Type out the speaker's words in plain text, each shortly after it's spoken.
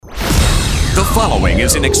following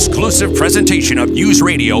is an exclusive presentation of News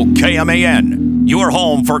Radio KMAN, your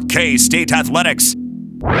home for K-State athletics.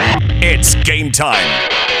 It's game time.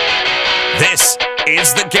 This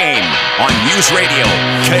is The Game on News Radio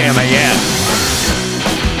KMAN.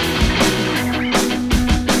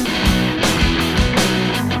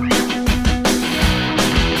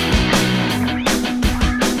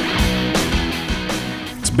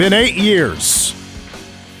 Been 8 years.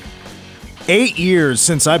 8 years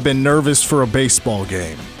since I've been nervous for a baseball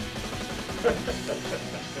game.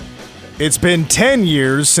 It's been 10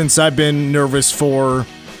 years since I've been nervous for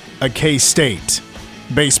a K-State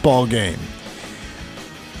baseball game.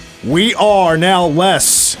 We are now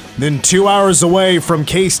less than 2 hours away from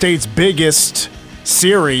K-State's biggest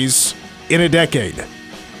series in a decade.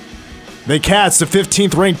 The Cats, the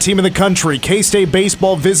 15th ranked team in the country. K-State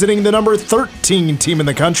baseball visiting the number 13 team in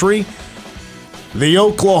the country, the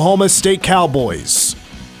Oklahoma State Cowboys.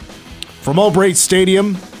 From Albright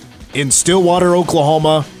Stadium in Stillwater,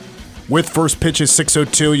 Oklahoma, with first pitch at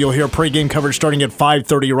 6:02. You'll hear pregame coverage starting at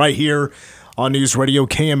 5:30 right here on News Radio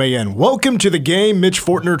KMAN. Welcome to the game. Mitch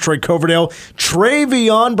Fortner, Troy Coverdale.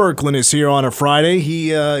 Travion Berkland is here on a Friday.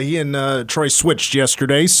 He and Troy switched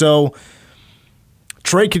yesterday, so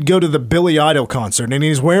Trey could go to the Billy Idol concert, and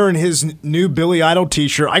he's wearing his new Billy Idol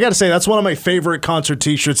t-shirt. I got to say, that's one of my favorite concert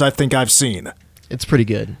t-shirts I think I've seen. It's pretty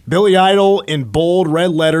good. Billy Idol in bold red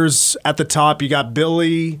letters at the top. You got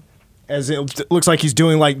Billy, as it looks like he's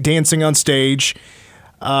doing like dancing on stage,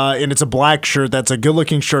 and it's a black shirt. That's a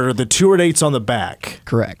good-looking shirt. The tour date's on the back.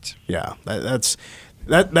 Correct. Yeah, that's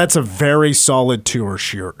a very solid tour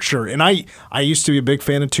shirt. And I used to be a big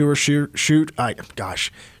fan of tour shirts.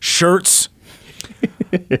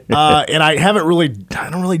 And I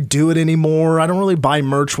don't really do it anymore. I don't really buy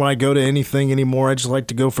merch when I go to anything anymore. I just like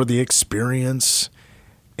to go for the experience,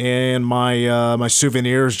 and my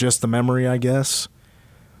souvenir is just the memory, I guess.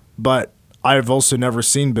 But I've also never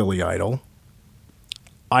seen Billy Idol.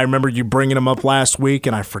 I remember you bringing him up last week,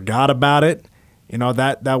 and I forgot about it. You know,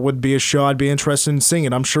 that would be a show I'd be interested in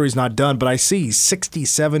seeing. I'm sure he's not done, but I see he's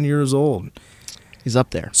 67 years old. He's up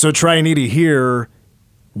there. So Trey, I need to hear,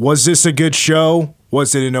 was this a good show?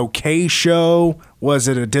 Was it an okay show? Was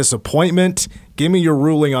it a disappointment? Give me your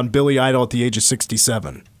ruling on Billy Idol at the age of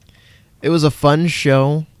 67. It was a fun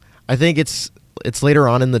show. I think it's later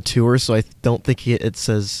on in the tour, so I don't think it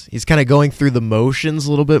says he's kind of going through the motions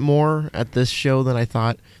a little bit more at this show than I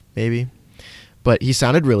thought, maybe. But he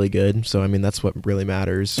sounded really good, so I mean that's what really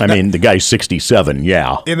matters. I mean, the guy's 67,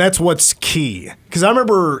 yeah. And that's what's key. Because I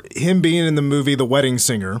remember him being in the movie The Wedding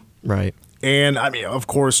Singer. Right. And, I mean, of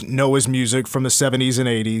course, know his music from the 70s and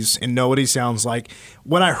 80s and know what he sounds like.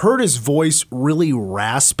 When I heard his voice really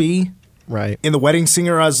raspy in The Wedding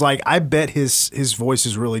Singer, I was like, I bet his voice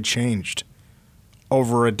has really changed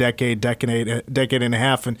over a decade and a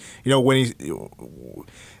half. And, you know, when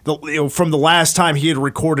from the last time he had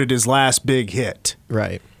recorded his last big hit.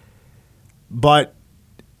 Right. But,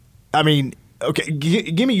 I mean, okay,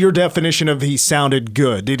 give me your definition of he sounded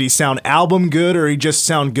good. Did he sound album good, or he just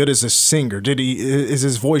sound good as a singer? Is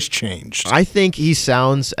his voice changed? I think he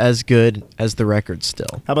sounds as good as the record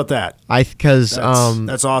still. How about that? Because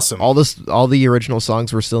that's awesome. All the original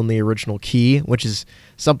songs were still in the original key, which is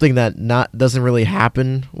something that doesn't really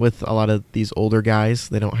happen with a lot of these older guys.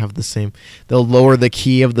 They don't have the same. They'll lower the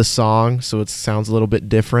key of the song so it sounds a little bit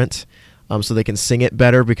different, so they can sing it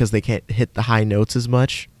better because they can't hit the high notes as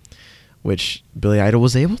much, which Billy Idol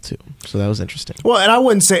was able to. So that was interesting. Well, and I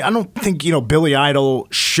don't think, Billy Idol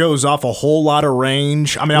shows off a whole lot of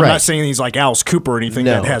range. I mean, I'm not saying he's like Alice Cooper or anything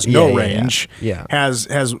that has no range. Yeah.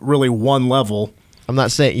 Has really one level. I'm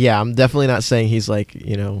definitely not saying he's like,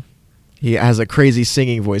 he has a crazy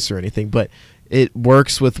singing voice or anything, but it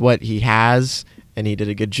works with what he has, and he did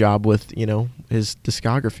a good job with, his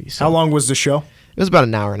discography. So. How long was the show? It was about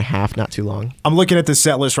an hour and a half, not too long. I'm looking at the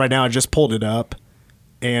set list right now. I just pulled it up.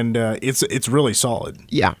 And it's really solid.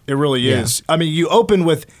 Yeah. It really is. I mean, you open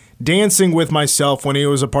with Dancing With Myself when he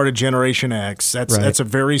was a part of Generation X. That's a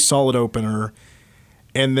very solid opener.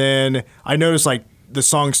 And then I noticed like the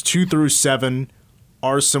songs 2 through 7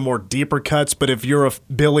 are some more deeper cuts, but if you're a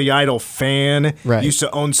Billy Idol fan, used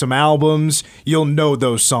to own some albums, you'll know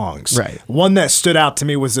those songs. Right. One that stood out to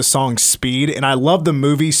me was the song Speed, and I love the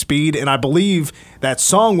movie Speed, and I believe that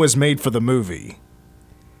song was made for the movie.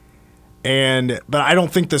 But I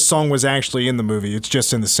don't think the song was actually in the movie. It's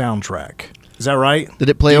just in the soundtrack. Is that right? Did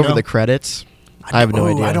it play over the credits? I have no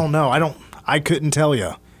idea. I don't know. I couldn't tell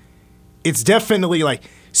you. It's definitely like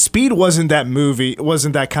Speed wasn't that movie. It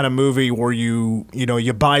wasn't that kind of movie where you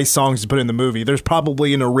buy songs to put in the movie. There's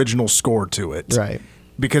probably an original score to it. Right.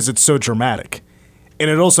 Because it's so dramatic. And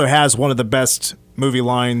it also has one of the best movie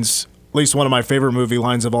lines, at least one of my favorite movie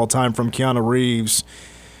lines of all time from Keanu Reeves,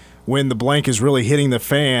 when the blank is really hitting the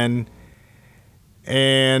fan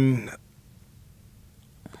and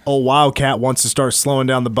old Wildcat wants to start slowing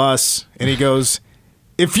down the bus, and he goes,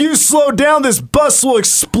 "If you slow down, this bus will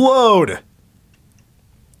explode."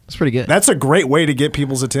 That's pretty good. That's a great way to get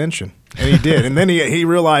people's attention. And he did. And then he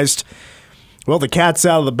realized, well, the cat's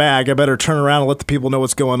out of the bag. I better turn around and let the people know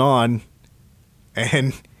what's going on.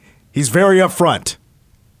 And he's very upfront.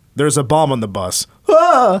 There's a bomb on the bus.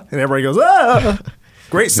 Ah! And everybody goes, ah!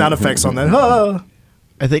 Great sound effects on that. Ah!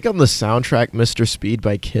 I think on the soundtrack, Mr. Speed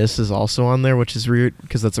by Kiss is also on there, which is weird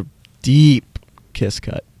because that's a deep Kiss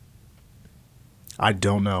cut. I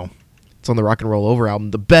don't know. It's on the Rock and Roll Over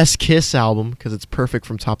album, the best Kiss album, because it's perfect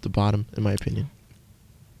from top to bottom, in my opinion.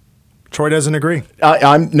 Troy doesn't agree.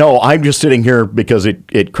 I'm just sitting here because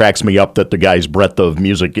it cracks me up that the guy's breadth of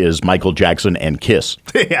music is Michael Jackson and Kiss.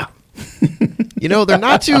 Yeah. You know, they're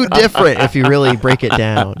not too different if you really break it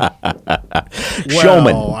down.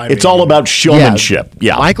 Showman. It's all about showmanship.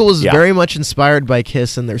 Yeah. Michael was very much inspired by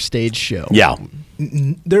Kiss in their stage show. Yeah.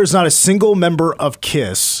 There's not a single member of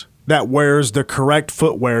Kiss that wears the correct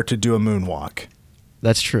footwear to do a moonwalk.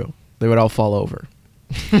 That's true. They would all fall over.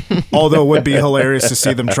 Although it would be hilarious to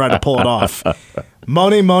see them try to pull it off.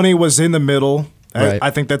 Money was in the middle. Right.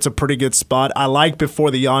 I think that's a pretty good spot. I like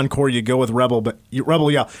before the encore you go with Rebel, but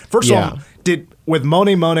Rebel Yell. First of all, with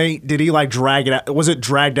Money, did he like drag it out? Was it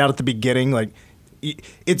dragged out at the beginning? Like,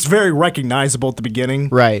 it's very recognizable at the beginning.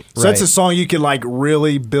 Right. So that's a song you could like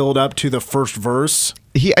really build up to the first verse.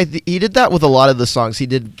 He did that with a lot of the songs. He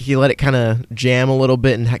let it kind of jam a little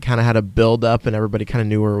bit and kind of had a build up, and everybody kind of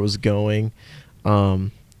knew where it was going.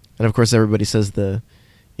 And of course, everybody says the,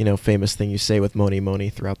 famous thing you say with Money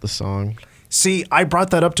throughout the song. See, I brought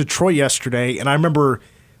that up to Troy yesterday, and I remember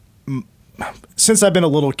since I've been a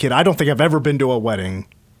little kid, I don't think I've ever been to a wedding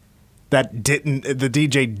that the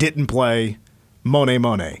DJ didn't play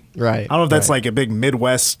Monet. Right. I don't know if that's like a big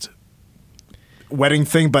Midwest wedding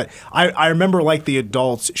thing, but I remember like the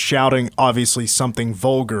adults shouting obviously something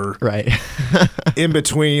vulgar in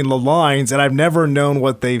between the lines, and I've never known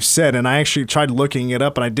what they've said, and I actually tried looking it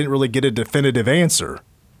up, and I didn't really get a definitive answer.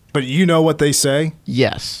 But you know what they say?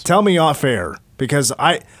 Yes. Tell me off air, because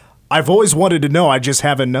I've always wanted to know. I just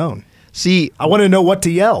haven't known. See, I want to know what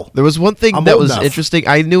to yell. There was one thing that was interesting.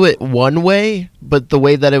 I knew it one way, but the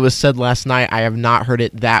way that it was said last night, I have not heard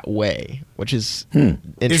it that way, which is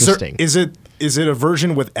interesting. Is it a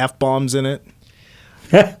version with F-bombs in it?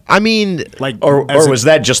 I mean, like, or was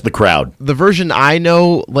that just the crowd? The version I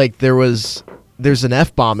know, like there's an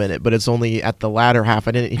F-bomb in it, but it's only at the latter half.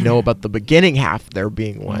 I didn't know about the beginning half there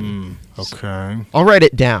being one. Okay. I'll write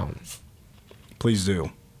it down. Please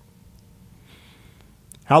do.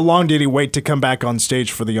 How long did he wait to come back on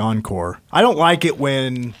stage for the encore? I don't like it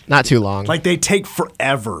when... Not too long. Like, they take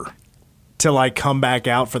forever to, like, come back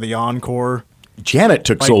out for the encore. Janet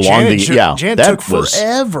took so long. Janet took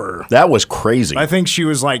forever. That was crazy. I think she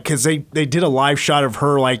was like, because they did a live shot of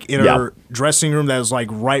her like in her dressing room that was like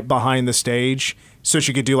right behind the stage, so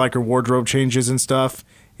she could do like her wardrobe changes and stuff.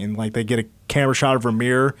 And like they get a camera shot of her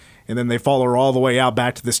mirror, and then they follow her all the way out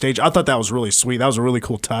back to the stage. I thought that was really sweet. That was a really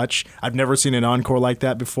cool touch. I've never seen an encore like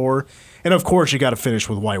that before. And of course, you got to finish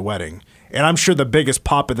with White Wedding. And I'm sure the biggest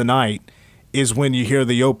pop of the night is when you hear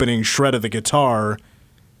the opening shred of the guitar.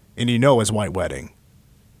 And you know it's White Wedding.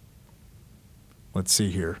 Let's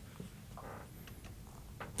see here.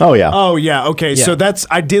 Oh, yeah. Oh, yeah. Okay, so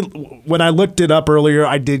when I looked it up earlier,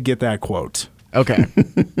 I did get that quote. Okay.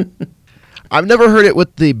 I've never heard it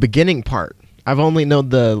with the beginning part. I've only known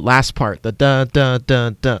the last part, the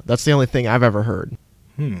da-da-da-da. That's the only thing I've ever heard.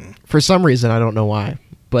 For some reason, I don't know why.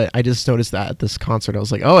 But I just noticed that at this concert. I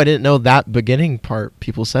was like, oh, I didn't know that beginning part.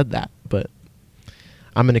 People said that. But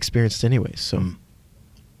I'm inexperienced anyway, so...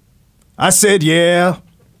 I said, yeah.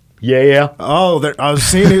 Yeah. Oh, I was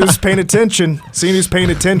seeing who's paying attention.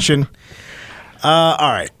 All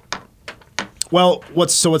right. Well,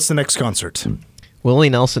 what's the next concert?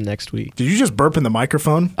 Willie Nelson next week. Did you just burp in the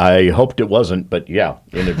microphone? I hoped it wasn't, but yeah,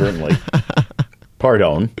 inadvertently.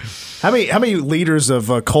 Pardon. How many liters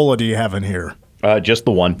of cola do you have in here? Just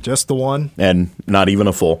the one. Just the one? And not even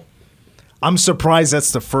a full. I'm surprised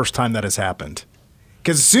that's the first time that has happened.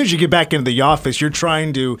 Because as soon as you get back into the office, you're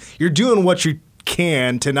doing what you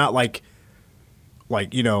can to not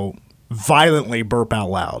violently burp out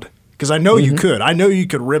loud. Because I know you could. I know you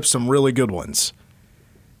could rip some really good ones.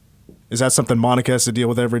 Is that something Monica has to deal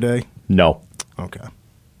with every day? No. Okay.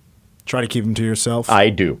 Try to keep them to yourself? I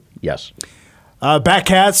do, yes.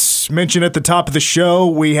 Backcats, mentioned at the top of the show,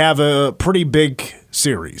 we have a pretty big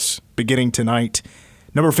series beginning tonight.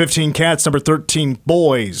 Number 15, Cats. Number 13,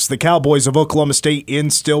 Boys. The Cowboys of Oklahoma State in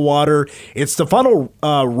Stillwater. It's the final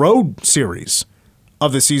road series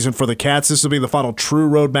of the season for the Cats. This will be the final true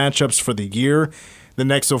road matchups for the year. The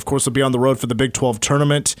next, of course, will be on the road for the Big 12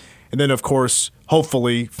 tournament. And then, of course,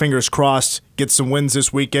 hopefully, fingers crossed, get some wins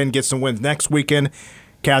this weekend, get some wins next weekend.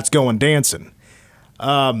 Cats going dancing.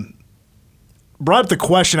 Brought up the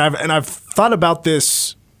question, I've thought about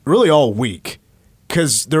this really all week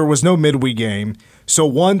because there was no midweek game. So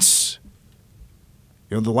once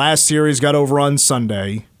the last series got over on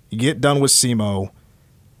Sunday, you get done with SEMO.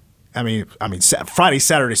 I mean, Friday,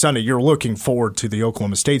 Saturday, Sunday, you're looking forward to the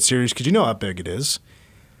Oklahoma State series because you know how big it is.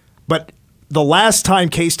 But the last time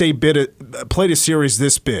K-State played a series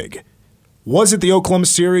this big, was it the Oklahoma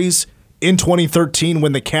series in 2013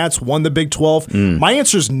 when the Cats won the Big 12? My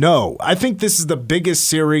answer is no. I think this is the biggest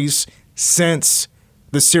series since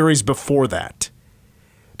the series before that.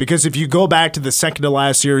 Because if you go back to the second to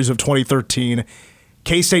last series of 2013,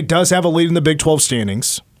 K-State does have a lead in the Big 12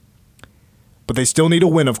 standings, but they still need a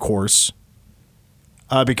win, of course,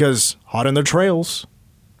 because hot in their trails,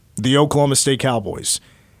 the Oklahoma State Cowboys.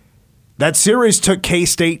 That series took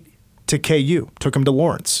K-State to KU, took them to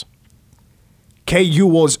Lawrence. KU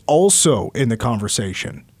was also in the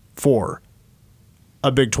conversation for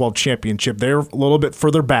a Big 12 championship. They're a little bit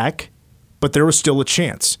further back, but there was still a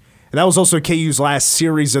chance. And that was also KU's last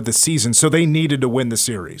series of the season, so they needed to win the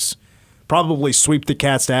series. Probably sweep the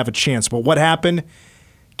Cats to have a chance. But what happened?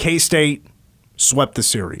 K-State swept the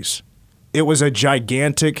series. It was a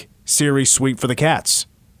gigantic series sweep for the Cats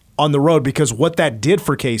on the road because what that did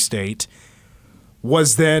for K-State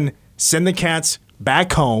was then send the Cats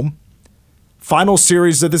back home. Final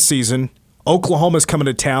series of the season. Oklahoma's coming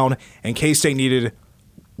to town, and K-State needed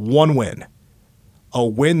one win. A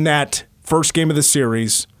win that first game of the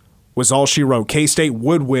series was all she wrote. K-State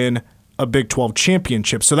would win a Big 12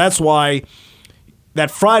 championship. So that's why that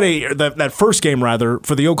Friday, that first game rather,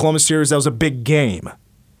 for the Oklahoma series, that was a big game.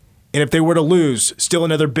 And if they were to lose, still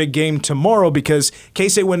another big game tomorrow because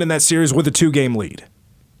K-State went in that series with a 2-game lead.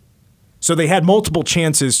 So they had multiple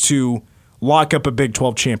chances to lock up a Big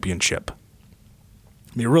 12 championship.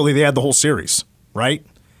 I mean, really, they had the whole series, right?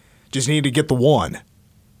 Just needed to get the one.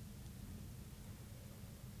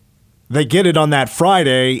 They get it on that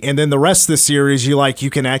Friday, and then the rest of the series, you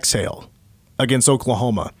can exhale against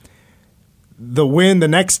Oklahoma. The win the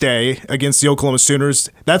next day against the Oklahoma Sooners,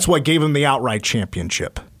 that's what gave them the outright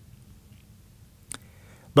championship.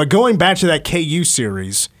 But going back to that KU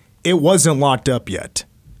series, it wasn't locked up yet.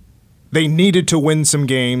 They needed to win some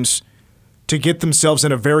games to get themselves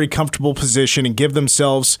in a very comfortable position and give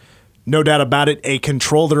themselves, no doubt about it, a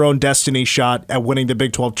control their own destiny shot at winning the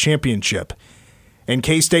Big 12 championship. And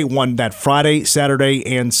K-State won that Friday, Saturday,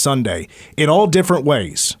 and Sunday in all different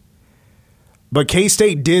ways. But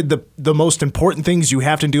K-State did the most important things you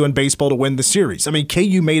have to do in baseball to win the series. I mean,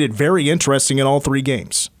 KU made it very interesting in all three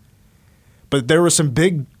games. But there were some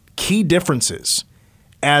big key differences.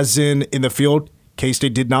 As in the field,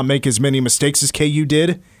 K-State did not make as many mistakes as KU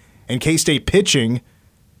did. And K-State pitching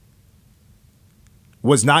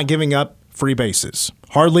was not giving up free bases.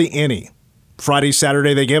 Hardly any. Friday,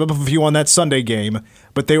 Saturday, they gave up a few on that Sunday game,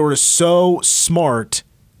 but they were so smart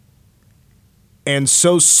and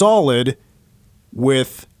so solid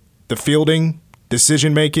with the fielding,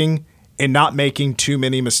 decision-making, and not making too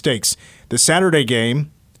many mistakes. The Saturday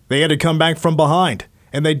game, they had to come back from behind,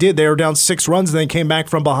 and they did. They were down 6 runs, and they came back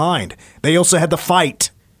from behind. They also had to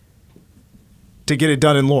fight to get it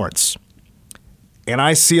done in Lawrence. And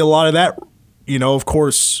I see a lot of that, of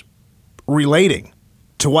course, relating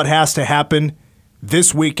to what has to happen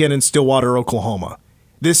this weekend in Stillwater, Oklahoma.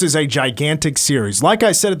 This is a gigantic series. Like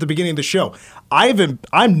I said at the beginning of the show,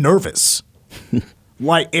 I'm nervous.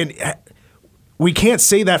 And we can't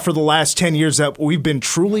say that for the last 10 years that we've been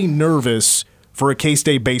truly nervous for a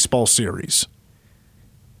K-State baseball series.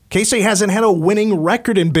 K-State hasn't had a winning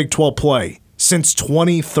record in Big 12 play since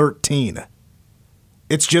 2013.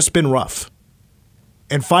 It's just been rough.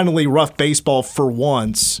 And finally, rough baseball for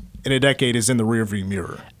once in a decade is in the rearview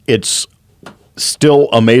mirror. It's still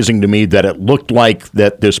amazing to me that it looked like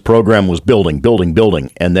that this program was building,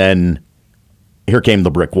 and then here came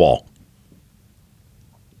the brick wall.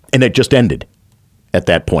 And it just ended at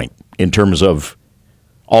that point in terms of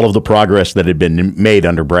all of the progress that had been made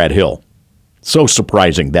under Brad Hill. So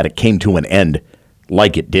surprising that it came to an end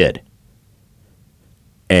like it did.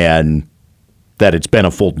 And that it's been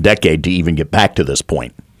a full decade to even get back to this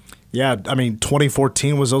point. Yeah,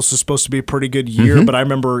 2014 was also supposed to be a pretty good year, but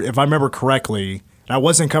if I remember correctly, and I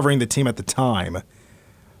wasn't covering the team at the time,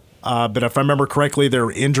 but if I remember correctly, there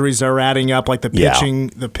were injuries that were adding up, like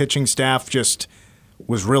the pitching staff just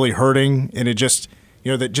was really hurting, and it just,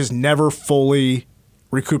 that just never fully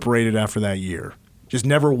recuperated after that year. Just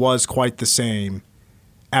never was quite the same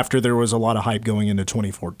after there was a lot of hype going into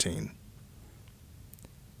 2014.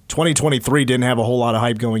 2023 didn't have a whole lot of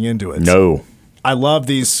hype going into it. No. I love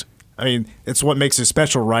these. I mean, it's what makes it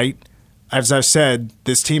special, right? As I've said,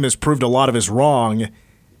 this team has proved a lot of us wrong,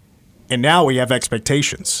 and now we have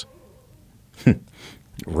expectations.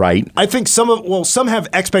 Right. I think some have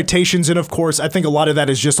expectations, and of course, I think a lot of that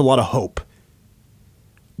is just a lot of hope.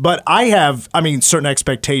 But I have, certain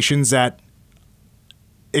expectations that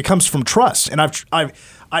it comes from trust, and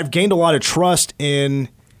I've gained a lot of trust in,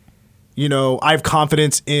 I have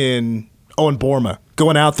confidence in Owen Borma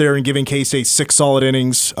going out there and giving K-State 6 solid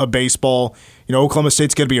innings of baseball. Oklahoma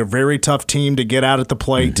State's going to be a very tough team to get out at the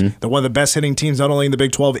plate. Mm-hmm. They're one of the best hitting teams, not only in the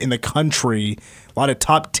Big 12, in the country. A lot of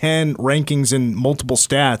top 10 rankings in multiple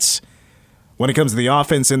stats when it comes to the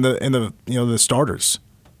offense and the starters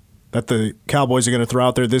that the Cowboys are going to throw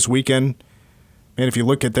out there this weekend. And if you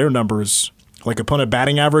look at their numbers, like opponent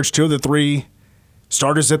batting average, 2 of the 3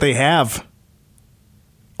 starters that they have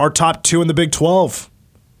are top 2 in the Big 12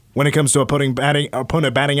 when it comes to opponent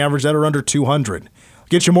batting average that are under 200.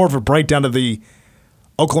 Get you more of a breakdown of the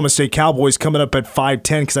Oklahoma State Cowboys coming up at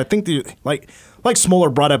 5'10", because I think like Smoller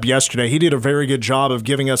brought up yesterday, he did a very good job of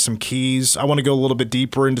giving us some keys. I want to go a little bit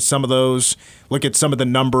deeper into some of those, look at some of the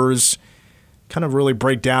numbers, kind of really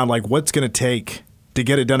break down like what's going to take to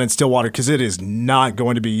get it done in Stillwater, because it is not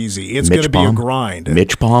going to be easy. It's going to be a grind.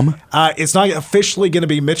 Mitch Palm? It's not officially going to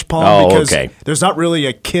be Mitch Palm because okay. There's not really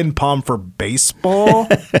a Ken Palm for baseball.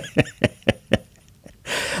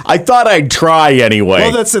 I thought I'd try anyway.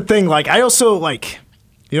 Well, that's the thing. Like, I also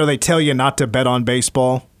they tell you not to bet on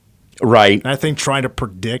baseball. Right. And I think trying to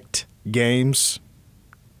predict games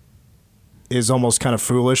is almost kind of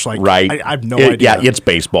foolish. Like, right. I have no idea. Yeah, it's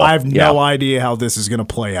baseball. I have no idea how this is going to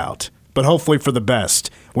play out, but hopefully for the best.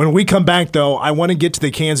 When we come back, though, I want to get to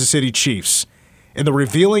the Kansas City Chiefs and the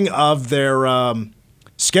revealing of their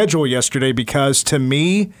schedule yesterday, because to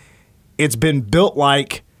me, it's been built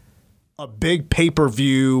like a big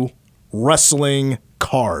pay-per-view wrestling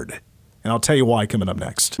card. And I'll tell you why coming up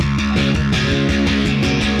next.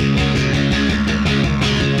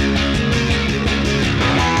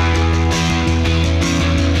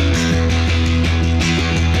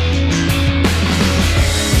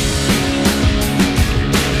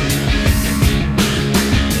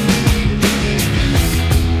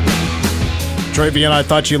 Travian, I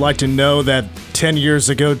thought you'd like to know that 10 years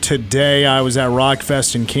ago today, I was at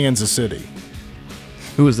Rockfest in Kansas City.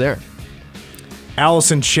 Who was there? Alice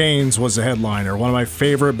in Chains was the headliner, one of my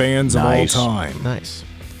favorite bands of all time. Nice.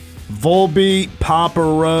 Volbeat, Papa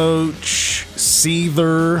Roach,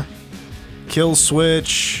 Seether,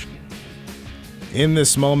 Killswitch, In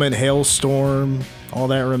This Moment, Hailstorm, All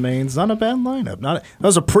That Remains. Not a bad lineup. That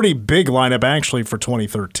was a pretty big lineup, actually, for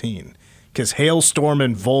 2013, because Hailstorm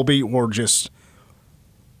and Volbeat were just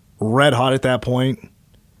red hot at that point.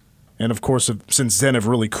 And, of course, since then have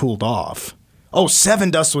really cooled off. Oh,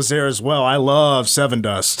 Seven Dust was there as well. I love Seven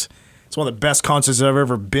Dust. It's one of the best concerts I've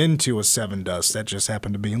ever been to, a Seven Dust. That just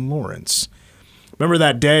happened to be in Lawrence. Remember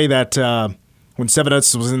that day that when Seven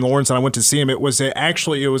Dust was in Lawrence and I went to see him, it was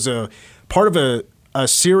a part of a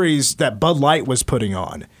series that Bud Light was putting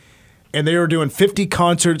on. And they were doing 50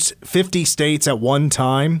 concerts, 50 states at one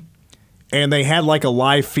time. And they had like a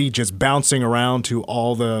live feed just bouncing around to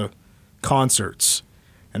all the concerts.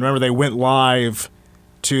 And remember, they went live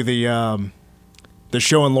to the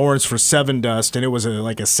show in Lawrence for Seven Dust, and it was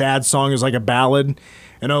like a sad song. It was like a ballad.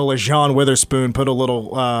 And John Witherspoon put a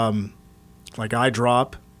little like eye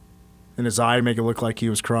drop in his eye to make it look like he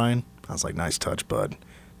was crying. I was like, nice touch, bud.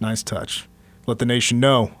 Nice touch. Let the nation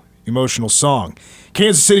know. Emotional song.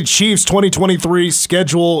 Kansas City Chiefs 2023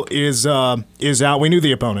 schedule is out. We knew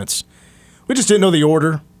the opponents. We just didn't know the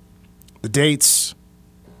order, the dates,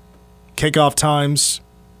 kickoff times,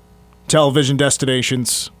 television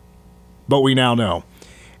destinations, but we now know.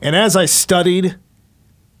 And as I studied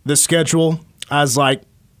the schedule, I was like,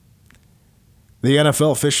 the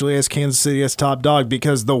NFL officially has Kansas City as top dog,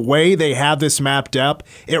 because the way they have this mapped up,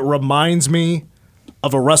 it reminds me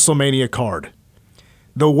of a Wrestlemania card.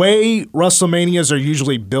 The way WrestleManias are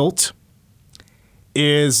usually built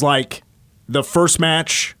is like the first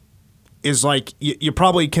match is like you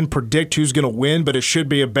probably can predict who's going to win, but it should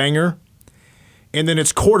be a banger. And then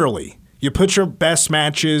it's quarterly. You put your best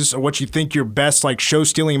matches, or what you think your best like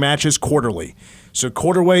show-stealing matches, quarterly. So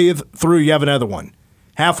quarter way through, you have another one.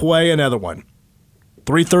 Halfway, another one.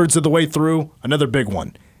 3/3 of the way through, another big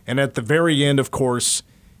one. And at the very end, of course,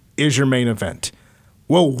 is your main event.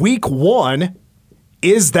 Well, week 1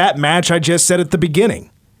 is that match I just said at the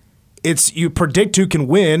beginning. It's you predict who can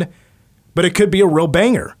win, but it could be a real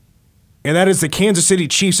banger. And that is the Kansas City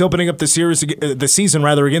Chiefs opening up the season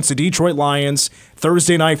against the Detroit Lions,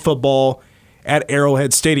 Thursday Night Football at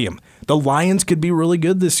Arrowhead Stadium. The Lions could be really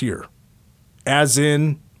good this year, as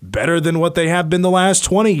in better than what they have been the last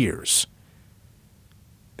 20 years.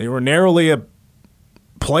 They were narrowly a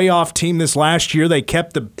playoff team this last year. They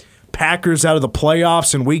kept the Packers out of the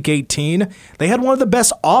playoffs in Week 18. They had one of the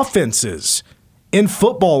best offenses in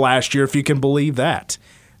football last year, if you can believe that.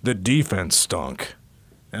 The defense stunk.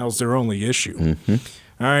 That was their only issue.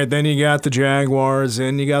 Mm-hmm. All right, then you got the Jaguars,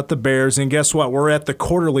 and you got the Bears, and guess what? We're at the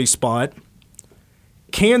quarterly spot.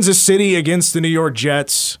 Kansas City against the New York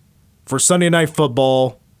Jets for Sunday Night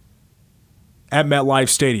Football at MetLife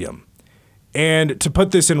Stadium. And to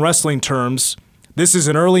put this in wrestling terms, this is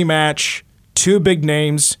an early match, two big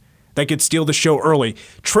names that could steal the show early.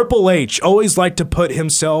 Triple H always liked to put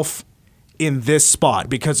himself in this spot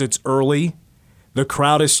because it's early, the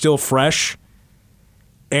crowd is still fresh,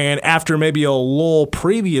 and after maybe a lull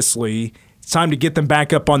previously, it's time to get them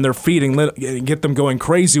back up on their feet and get them going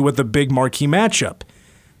crazy with a big marquee matchup.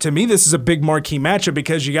 To me, this is a big marquee matchup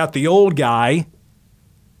because you got the old guy,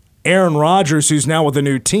 Aaron Rodgers, who's now with a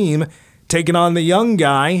new team, taking on the young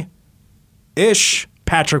guy-ish,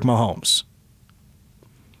 Patrick Mahomes.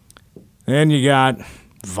 And you got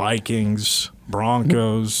Vikings,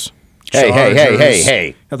 Broncos, Chargers.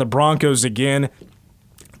 Hey. Got the Broncos again.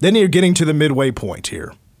 Then you're getting to the midway point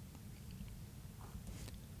here.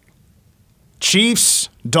 Chiefs,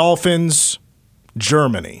 Dolphins,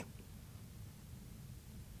 Germany.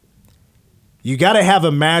 You got to have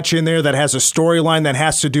a match in there that has a storyline that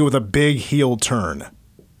has to do with a big heel turn.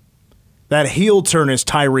 That heel turn is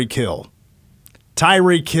Tyreek Hill.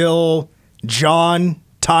 Tyreek Hill, John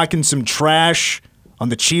talking some trash on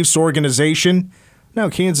the Chiefs organization. Now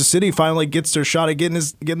Kansas City finally gets their shot at getting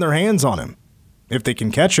their hands on him, if they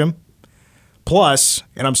can catch him. Plus,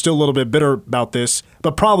 and I'm still a little bit bitter about this,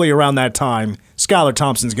 but probably around that time, Skylar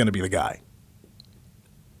Thompson's going to be the guy.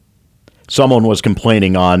 Someone was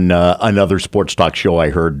complaining on another sports talk show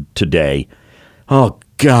I heard today. Oh,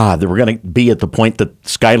 God, that we're going to be at the point that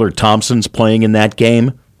Skylar Thompson's playing in that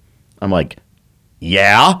game. I'm like,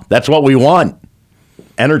 yeah, that's what we want.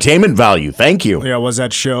 Entertainment value. Thank you. Yeah, was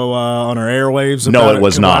that show on our airwaves? No, it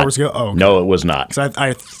was not. Hours ago? Oh, okay. No, it was not.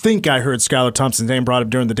 I think I heard Skylar Thompson's name brought up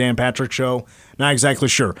during the Dan Patrick show. Not exactly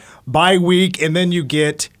sure. Bye week, and then you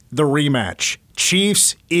get the rematch.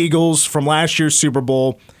 Chiefs, Eagles from last year's Super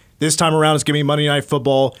Bowl. This time around, it's going to be Monday Night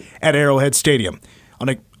Football at Arrowhead Stadium.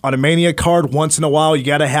 On a Mania card, once in a while, you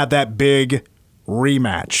got to have that big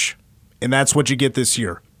rematch. And that's what you get this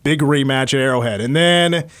year. Big rematch at Arrowhead. And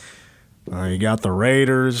then you got the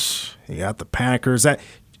Raiders. You got the Packers.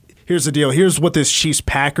 Here's the deal. Here's what this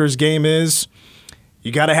Chiefs-Packers game is.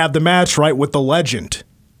 You got to have the match, right, with the legend.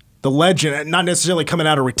 The legend, not necessarily coming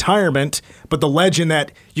out of retirement, but the legend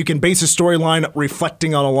that you can base a storyline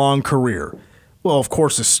reflecting on a long career. Well, of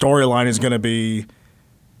course, the storyline is going to be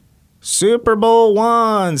Super Bowl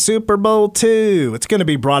I, Super Bowl II. It's going to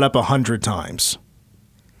be brought up 100 times.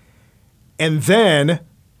 And then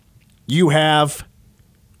you have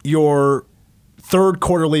your third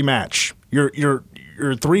quarterly match. You're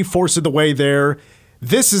 3/4 of the way there.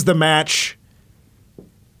 This is the match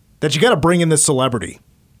that you got to bring in the celebrity.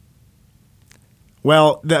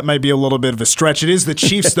 Well, that might be a little bit of a stretch. It is the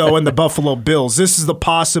Chiefs, though, and the Buffalo Bills. This is the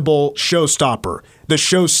possible showstopper, the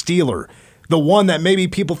show stealer, the one that maybe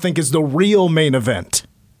people think is the real main event.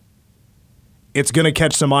 It's going to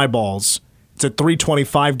catch some eyeballs. It's a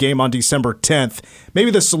 3:25 game on December 10th.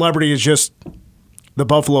 Maybe the celebrity is just the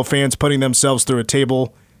Buffalo fans putting themselves through a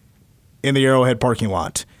table in the Arrowhead parking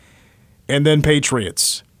lot. And then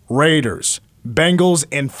Patriots, Raiders, Bengals,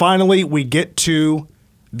 and finally we get to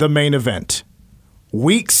the main event.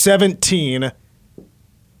 Week 17,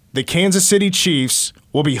 the Kansas City Chiefs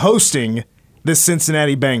will be hosting the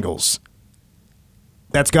Cincinnati Bengals.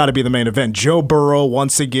 That's got to be the main event. Joe Burrow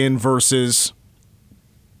once again versus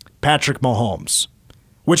Patrick Mahomes,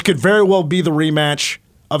 which could very well be the rematch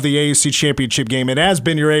of the AFC Championship game. It has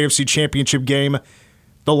been your AFC Championship game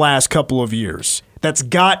the last couple of years. That's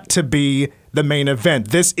got to be the main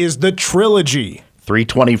event. This is the trilogy.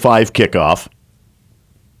 3:25 kickoff.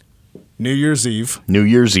 New Year's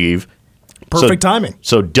Eve. Perfect timing.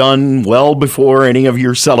 So done well before any of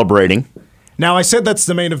your celebrating. Now, I said that's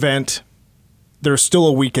the main event. There's still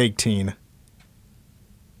a Week 18.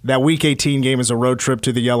 That Week 18 game is a road trip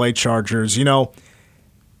to the LA Chargers. You know,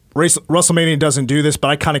 WrestleMania doesn't do this, but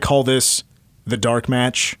I kind of call this the dark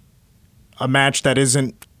match. A match that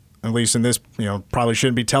isn't, at least in this, probably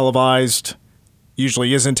shouldn't be televised.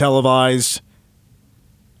 usually isn't televised.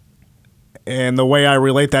 And the way I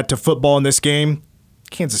relate that to football in this game,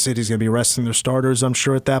 Kansas City's going to be resting their starters, I'm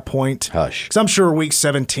sure, at that point. Hush. Because I'm sure week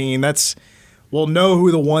 17, we'll know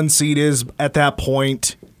who the 1 seed is at that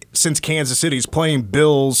point, since Kansas City's playing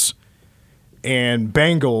Bills and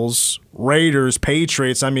Bengals, Raiders,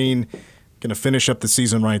 Patriots. I mean, going to finish up the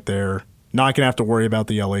season right there. Not going to have to worry about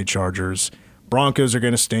the LA Chargers. Broncos are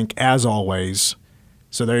going to stink, as always.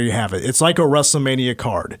 So there you have it. It's like a Wrestlemania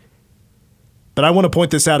card. But I want to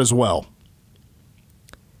point this out as well.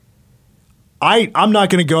 I'm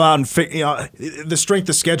not going to go out and the strength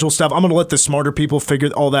of schedule stuff. I'm going to let the smarter people figure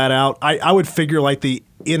all that out. I would figure like the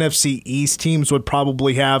NFC East teams would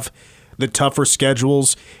probably have the tougher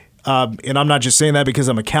schedules. And I'm not just saying that because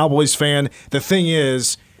I'm a Cowboys fan. The thing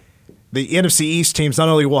is, the NFC East teams not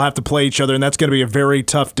only will have to play each other, and that's going to be a very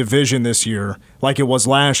tough division this year, like it was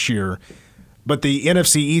last year, but the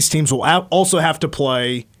NFC East teams will also have to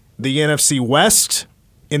play the NFC West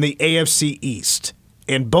and the AFC East.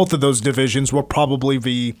 And both of those divisions will probably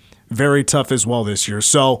be very tough as well this year.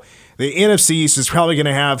 So the NFC East is probably going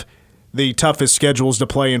to have the toughest schedules to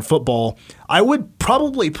play in football. I would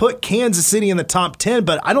probably put Kansas City in the top 10,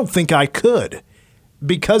 but I don't think I could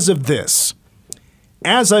because of this.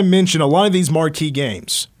 As I mentioned, a lot of these marquee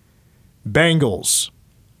games, Bengals,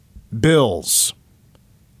 Bills,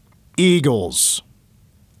 Eagles,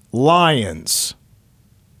 Lions,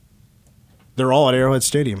 they're all at Arrowhead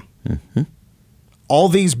Stadium. Mm-hmm. All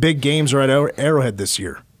these big games are at Arrowhead this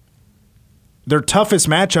year. Their toughest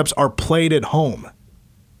matchups are played at home.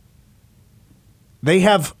 They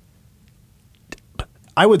have,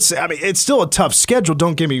 I would say, it's still a tough schedule,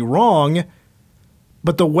 don't get me wrong,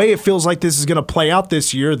 but the way it feels like this is going to play out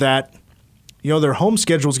this year, that, their home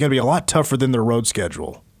schedule is going to be a lot tougher than their road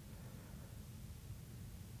schedule.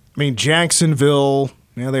 Jacksonville,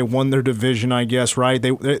 they won their division, I guess, right?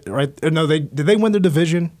 Did they win their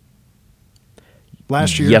division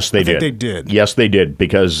last year? Yes, they did. I think they did. Yes, they did,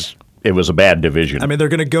 because it was a bad division. They're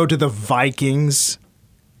going to go to the Vikings,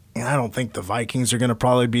 and I don't think the Vikings are going to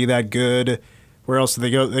probably be that good. Where else do they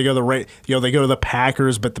go? They go to the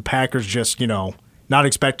Packers, but the Packers just, not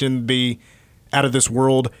expecting to be out of this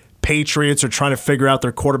world. Patriots are trying to figure out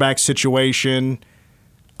their quarterback situation.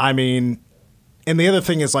 And the other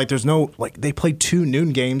thing is, there's no, they play 2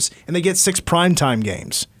 noon games, and they get 6 primetime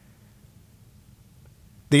games.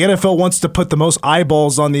 The NFL wants to put the most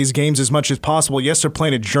eyeballs on these games as much as possible. Yes, they're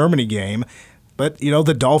playing a Germany game, but,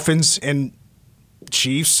 the Dolphins and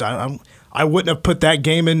Chiefs, I wouldn't have put that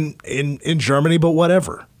game in Germany, but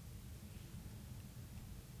whatever.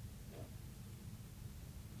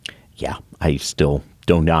 Yeah, I still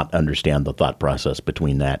do not understand the thought process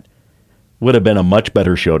between that. Would have been a much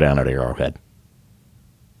better showdown at Arrowhead.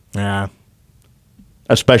 Yeah.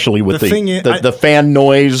 Especially with the fan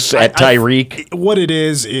noise at Tyreek. What it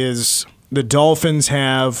is the Dolphins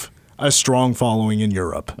have a strong following in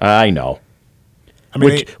Europe. I know.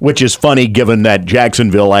 Which is funny given that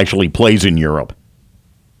Jacksonville actually plays in Europe.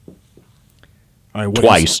 All right,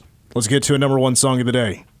 twice. Let's get to a number 1 song of the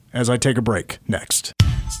day as I take a break next.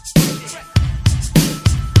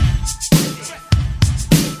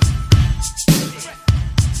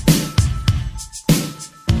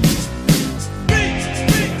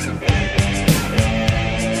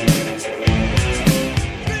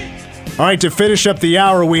 All right, to finish up the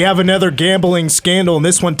hour, we have another gambling scandal, and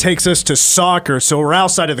this one takes us to soccer. So we're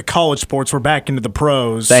outside of the college sports. We're back into the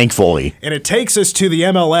pros. Thankfully. And it takes us to the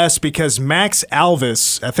MLS because Max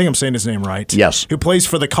Alvis, I think I'm saying his name right. Yes. Who plays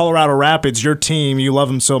for the Colorado Rapids, your team. You love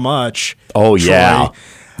him so much. Oh, Troy. Yeah.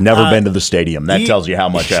 Never been to the stadium. That tells you how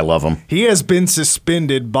much I love him. He has been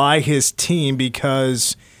suspended by his team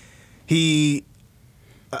because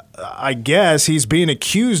I guess he's being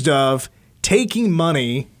accused of taking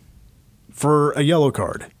money for a yellow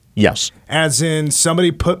card. Yes. As in,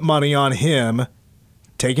 somebody put money on him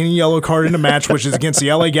taking a yellow card in a match, which is against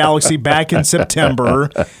the LA Galaxy back in September.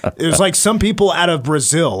 It was like some people out of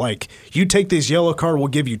Brazil, you take this yellow card, we'll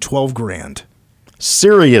give you $12,000.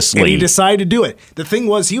 Seriously. And he decided to do it. The thing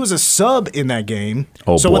was, he was a sub in that game.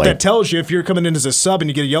 Oh, so boy. what that tells you, if you're coming in as a sub and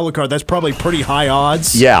you get a yellow card, that's probably pretty high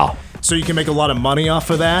odds. Yeah. So you can make a lot of money off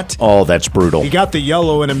of that. Oh, that's brutal. He got the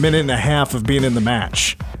yellow in a minute and a half of being in the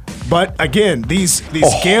match. But again, these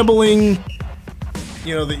gambling,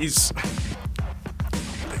 these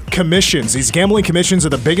commissions, these gambling commissions are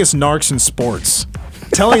the biggest narcs in sports.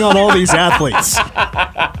 Telling on all these athletes.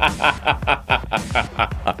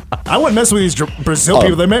 I wouldn't mess with these Brazil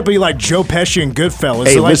people. They might be like Joe Pesci and Goodfellas.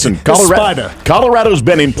 Hey, listen, Colorado's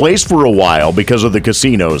been in place for a while because of the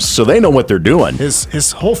casinos, so they know what they're doing.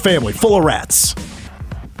 His whole family, full of rats.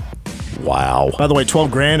 Wow. By the way,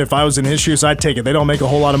 $12,000. If I was in his shoes, I'd take it. They don't make a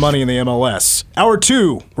whole lot of money in the MLS. Hour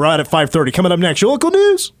 2, we're out at 5:30. Coming up next, your local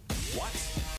news.